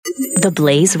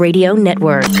TheBlaze Radio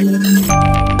Network.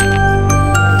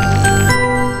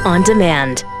 On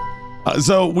demand.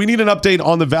 So we need an update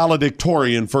on the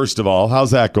valedictorian, first of all.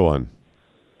 How's that going?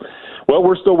 Well,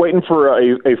 we're still waiting for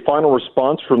a final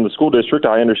response from the school district.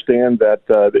 I understand that,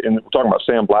 and we're talking about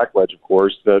Sam Blackledge, of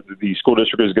course, that the school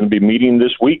district is going to be meeting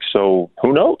this week, so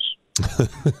who knows?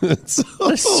 It's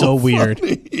so weird.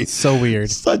 It's so weird.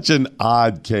 Such an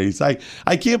odd case. I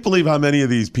can't believe how many of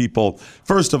these people,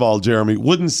 first of all, Jeremy,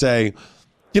 wouldn't say,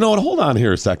 you know what, hold on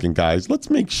here a second, guys. Let's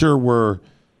make sure we're,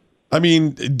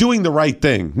 doing the right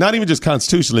thing. Not even just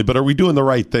constitutionally, but are we doing the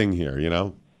right thing here, you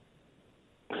know?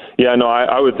 Yeah, no,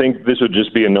 I would think this would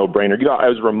just be a no-brainer. You know, I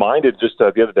was reminded just the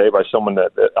other day by someone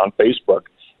that on Facebook,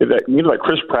 that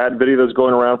Chris Pratt video that's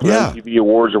going around for the MTV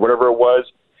Awards or whatever it was.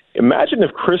 Imagine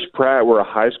if Chris Pratt were a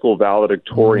high school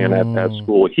valedictorian at that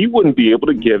school. He wouldn't be able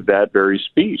to give that very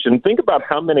speech. And think about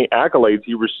how many accolades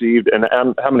he received and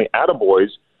how many attaboys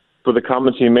for the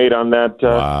comments he made on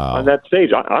that stage.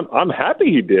 I'm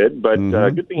happy he did, but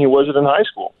good thing he wasn't in high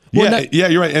school. Yeah,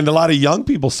 you're right. And a lot of young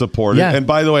people support it. And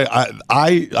by the way,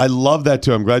 I love that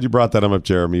too. I'm glad you brought that up,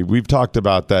 Jeremy. We've talked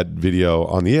about that video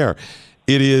on the air.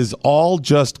 It is all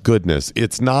just goodness.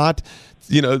 It's not,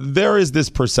 there is this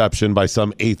perception by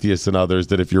some atheists and others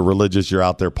that if you're religious, you're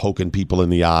out there poking people in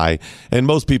the eye. And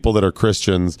most people that are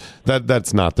Christians,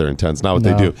 that's not their intent. It's not what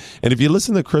they do. And if you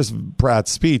listen to Chris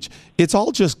Pratt's speech, it's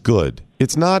all just good.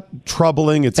 It's not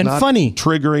troubling. It's not funny,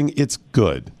 triggering. It's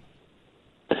good.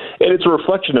 And it's a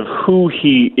reflection of who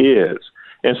he is.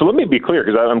 And so let me be clear,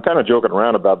 because I'm kind of joking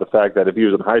around about the fact that if he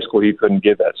was in high school, he couldn't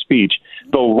give that speech.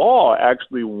 The law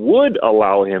actually would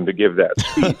allow him to give that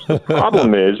speech. The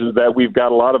problem is that we've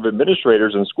got a lot of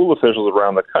administrators and school officials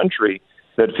around the country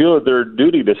that feel that their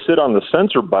duty to sit on the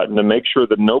censor button to make sure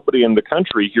that nobody in the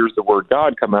country hears the word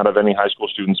God come out of any high school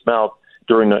student's mouth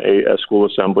during a school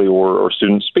assembly or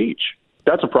student speech.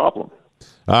 That's a problem.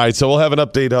 All right, so we'll have an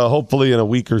update hopefully in a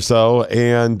week or so.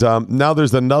 And now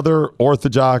there's another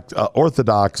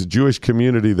Orthodox Jewish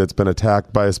community that's been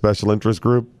attacked by a special interest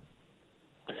group.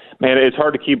 Man, it's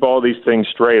hard to keep all these things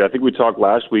straight. I think we talked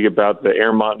last week about the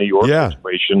Airmont, New York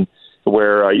situation,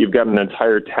 where you've got an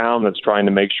entire town that's trying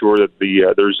to make sure that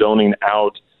they're zoning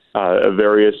out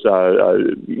various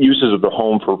uses of the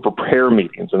home for prayer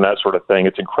meetings and that sort of thing.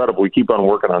 It's incredible. We keep on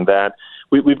working on that.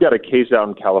 We've got a case out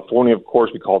in California, of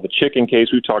course, we call it the chicken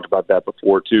case. We've talked about that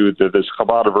before, too. This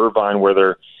Chabad of Irvine, where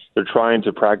they're trying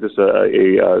to practice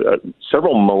a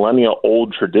several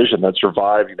millennia-old tradition that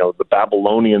survived, the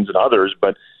Babylonians and others,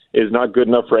 but is not good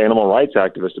enough for animal rights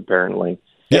activists, apparently.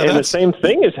 Yeah, and the same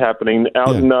thing is happening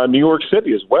out in New York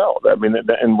City as well.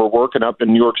 And we're working up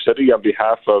in New York City on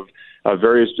behalf of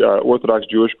various Orthodox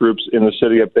Jewish groups in the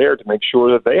city up there to make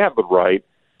sure that they have the right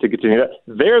to continue that.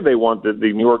 There, they want the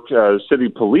New York City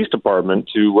Police Department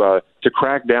to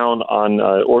crack down on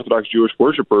Orthodox Jewish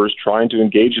worshipers trying to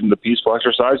engage in the peaceful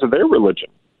exercise of their religion.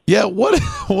 Yeah,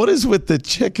 what is with the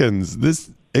chickens?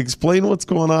 Explain what's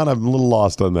going on. I'm a little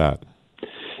lost on that.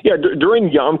 Yeah,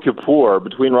 during Yom Kippur,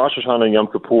 between Rosh Hashanah and Yom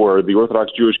Kippur, the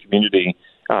Orthodox Jewish community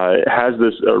has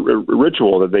this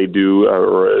ritual that they do,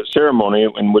 or a ceremony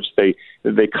in which they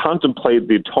contemplate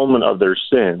the atonement of their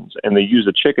sins, and they use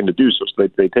a chicken to do so. So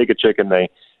they take a chicken, they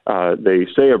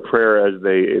say a prayer as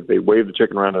they wave the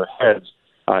chicken around their heads,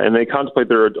 and they contemplate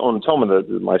their own atonement,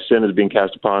 that my sin is being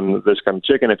cast upon this kind of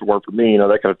chicken, if it weren't for me,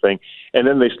 that kind of thing. And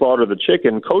then they slaughter the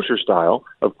chicken, kosher style,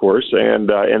 of course, and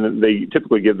they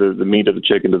typically give the meat of the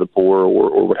chicken to the poor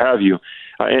or what have you.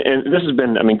 And this has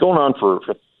been, going on for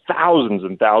thousands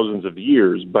and thousands of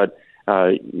years, but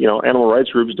animal rights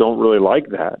groups don't really like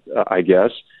that, I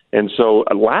guess. And so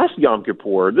last Yom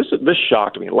Kippur, this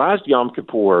shocked me. Last Yom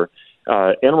Kippur,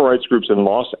 animal rights groups in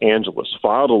Los Angeles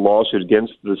filed a lawsuit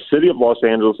against the city of Los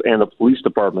Angeles and the police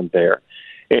department there.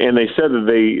 And they said that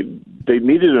they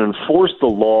needed to enforce the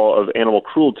law of animal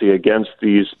cruelty against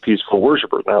these peaceful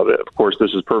worshipers. Now, of course,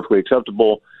 this is perfectly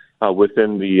acceptable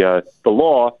within the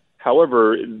law.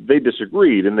 However, they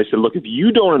disagreed, and they said, look, if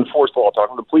you don't enforce the law,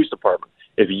 talking to the police department,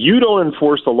 if you don't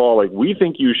enforce the law like we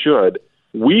think you should,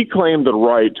 we claim the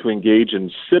right to engage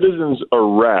in citizens'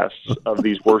 arrests of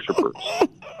these worshipers.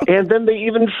 And then they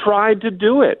even tried to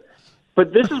do it.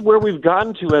 But this is where we've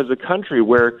gotten to as a country,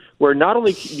 where not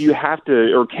only do you have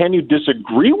to, or can you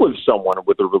disagree with someone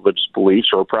with a religious beliefs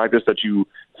or a practice that you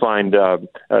find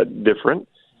different,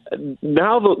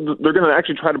 now they're going to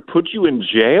actually try to put you in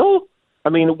jail?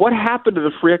 What happened to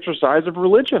the free exercise of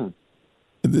religion?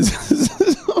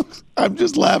 I'm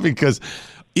just laughing because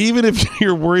even if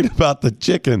you're worried about the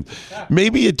chicken,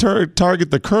 maybe you target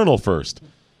the colonel first.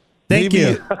 Thank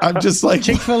you. I'm just like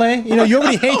Chick-fil-A. You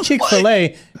already hate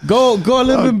Chick-fil-A. Go a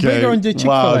little bit bigger into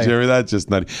Chick-fil-A. Wow, Jerry, that's just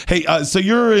nutty. Hey, so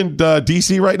you're in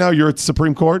D.C. right now? You're at the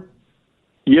Supreme Court?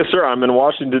 Yes, sir. I'm in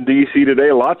Washington, D.C.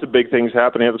 today. Lots of big things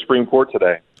happening at the Supreme Court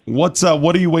today. What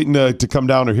are you waiting to come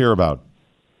down or hear about?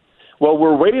 Well,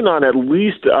 we're waiting on at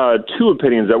least two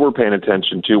opinions that we're paying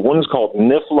attention to. One is called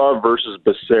NIFLA versus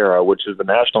Becerra, which is the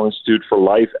National Institute for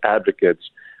Life Advocates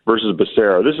versus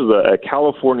Becerra. This is a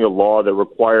California law that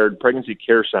required pregnancy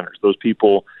care centers, those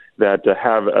people that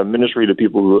have a ministry to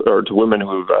people or to women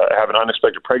who have an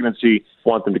unexpected pregnancy,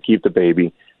 want them to keep the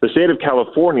baby. The state of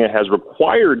California has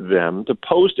required them to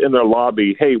post in their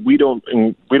lobby, "Hey, we don't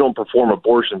perform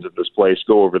abortions at this place.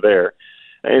 Go over there."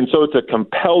 And so it's a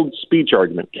compelled speech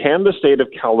argument. Can the state of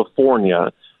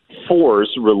California force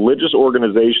religious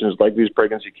organizations like these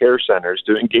pregnancy care centers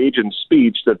to engage in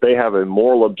speech that they have a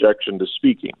moral objection to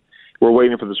speaking? We're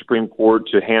waiting for the Supreme Court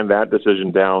to hand that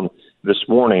decision down this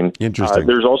morning. Interesting.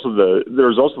 There's also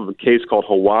the case called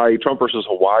Trump versus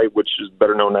Hawaii, which is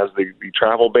better known as the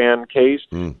travel ban case.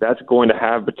 That's going to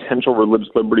have potential religious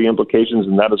liberty implications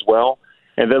in that as well.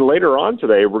 And then later on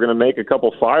today, we're going to make a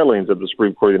couple filings at the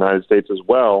Supreme Court of the United States as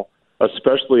well,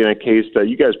 especially in a case that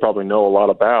you guys probably know a lot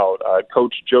about,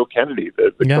 Coach Joe Kennedy,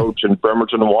 the coach in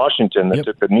Bremerton, Washington, that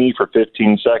took a knee for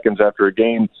 15 seconds after a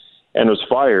game and was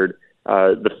fired.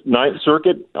 The Ninth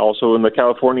Circuit, also in the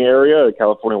California area, the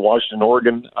California, Washington,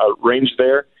 Oregon range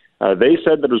there, they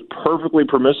said that it was perfectly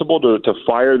permissible to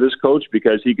fire this coach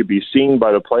because he could be seen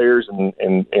by the players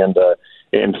and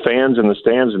fans in the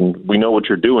stands, and we know what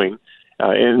you're doing.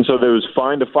 And so there was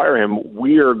fine to fire him.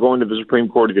 We are going to the Supreme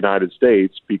Court of the United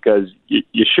States because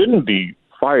you shouldn't be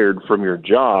fired from your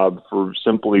job for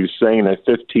simply saying a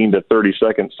 15 to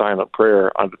 30-second silent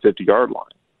prayer on the 50-yard line.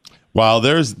 Wow,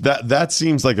 that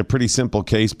seems like a pretty simple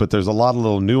case, but there's a lot of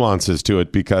little nuances to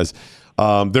it because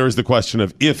there is the question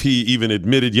of if he even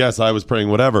admitted, yes, I was praying,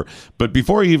 whatever. But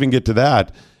before you even get to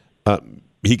that,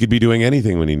 he could be doing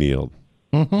anything when he kneeled.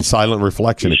 Silent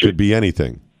reflection, it could be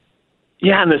anything.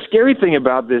 Yeah, and the scary thing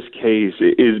about this case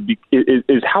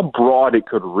is how broad it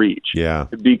could reach. Yeah.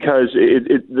 Because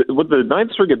what the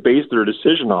Ninth Circuit based their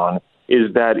decision on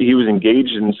is that he was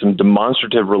engaged in some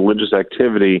demonstrative religious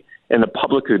activity and the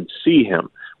public could see him.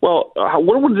 Well,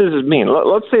 what would this mean?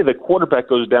 Let's say the quarterback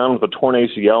goes down with a torn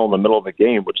ACL in the middle of the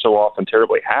game, which so often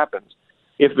terribly happens.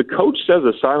 If the coach says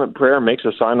a silent prayer, makes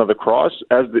a sign of the cross,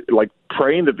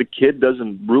 praying that the kid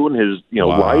doesn't ruin his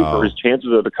life or his chances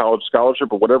at a college scholarship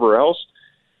or whatever else,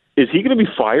 is he going to be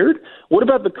fired? What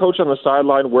about the coach on the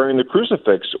sideline wearing the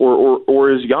crucifix or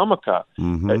his yarmulke?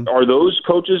 Are those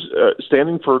coaches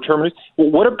standing for termination?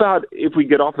 Well, what about if we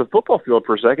get off the football field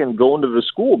for a second and go into the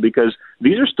school? Because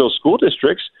these are still school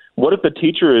districts. What if the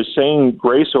teacher is saying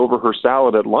grace over her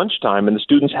salad at lunchtime and the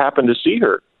students happen to see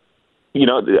her?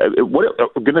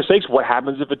 For goodness sakes, what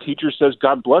happens if a teacher says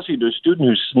 "God bless you" to a student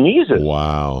who sneezes?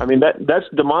 Wow! I mean, that's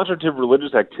demonstrative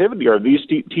religious activity. Are these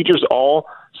teachers all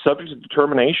subject to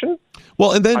determination?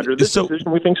 Well, and then under this decision,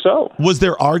 we think so. Was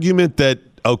there argument that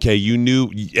you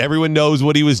knew everyone knows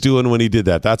what he was doing when he did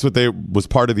that? That's what was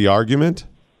part of the argument.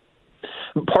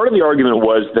 Part of the argument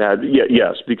was that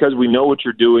yes, because we know what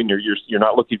you're doing. You're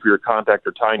not looking for your contact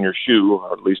or tying your shoe,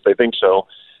 or at least they think so.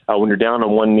 When you're down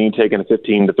on one knee, taking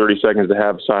 15 to 30 seconds to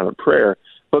have silent prayer.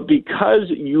 But because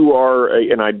you are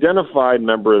an identified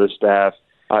member of the staff,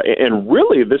 and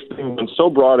really this thing went so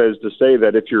broad as to say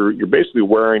that if you're basically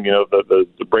wearing the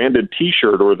branded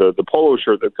T-shirt or the polo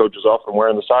shirt that coaches often wear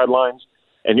on the sidelines,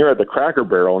 and you're at the Cracker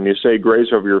Barrel and you say grace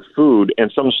over your food,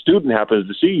 and some student happens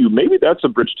to see you, maybe that's a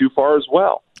bridge too far as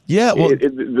well. Yeah,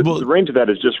 the range of that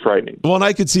is just frightening. Well, and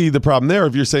I could see the problem there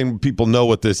if you're saying people know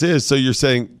what this is. So you're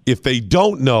saying if they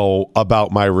don't know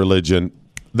about my religion,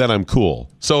 then I'm cool.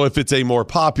 So if it's a more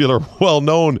popular,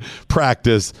 well-known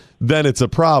practice, then it's a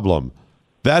problem.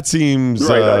 That seems...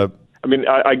 Right.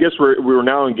 I guess we're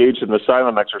now engaged in the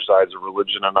silent exercise of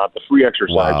religion and not the free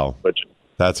exercise of religion.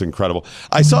 That's incredible.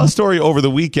 I saw a story over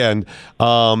the weekend,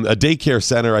 a daycare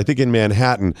center, I think in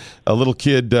Manhattan. A little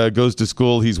kid goes to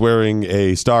school. He's wearing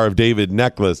a Star of David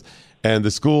necklace, and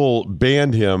the school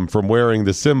banned him from wearing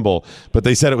the symbol, but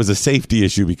they said it was a safety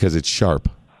issue because it's sharp.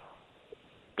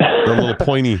 The little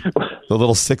pointy, the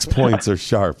little 6 points are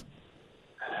sharp.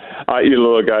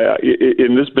 Look,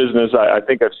 in this business, I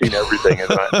think I've seen everything,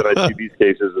 and I see these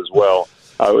cases as well.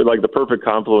 Like the perfect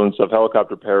confluence of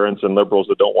helicopter parents and liberals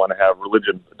that don't want to have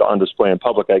religion on display in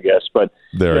public, I guess. But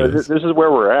this is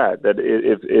where we're at. That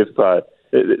if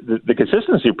the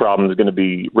consistency problem is going to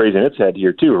be raising its head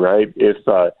here too, right? If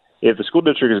the school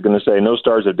district is going to say no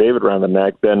Stars of David around the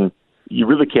neck, then you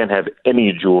really can't have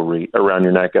any jewelry around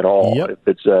your neck at all. Yep. If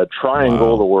it's a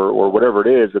triangle or whatever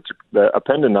it is, it's a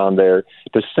pendant on there.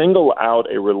 To single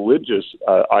out a religious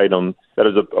item that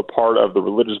is a part of the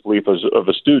religious belief of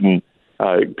a student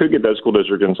could get that school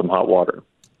district in some hot water.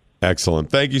 Excellent.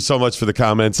 Thank you so much for the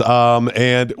comments.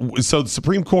 And so the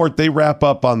Supreme Court, they wrap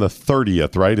up on the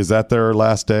 30th, right? Is that their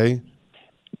last day?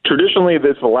 Traditionally,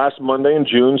 it's the last Monday in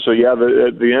June. So, yeah,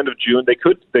 at the end of June, they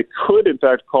could, in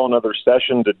fact, call another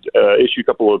session to issue a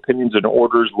couple of opinions and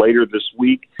orders later this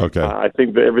week. Okay. I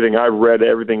think that everything I've read,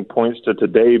 everything points to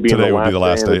today being the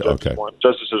last day. Okay.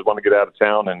 Justices want to get out of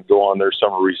town and go on their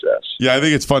summer recess. Yeah, I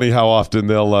think it's funny how often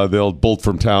they'll bolt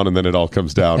from town and then it all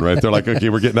comes down, right? They're like, okay,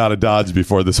 we're getting out of Dodge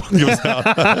before this one goes down.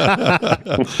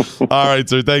 All right,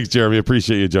 sir. Thanks, Jeremy.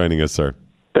 Appreciate you joining us, sir.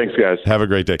 Thanks, guys. Have a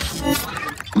great day.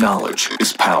 Knowledge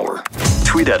is power.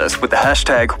 Tweet at us with the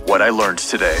hashtag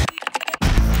 #WhatILearnedToday.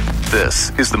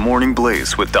 This is The Morning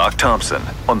Blaze with Doc Thompson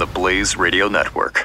on the Blaze Radio Network.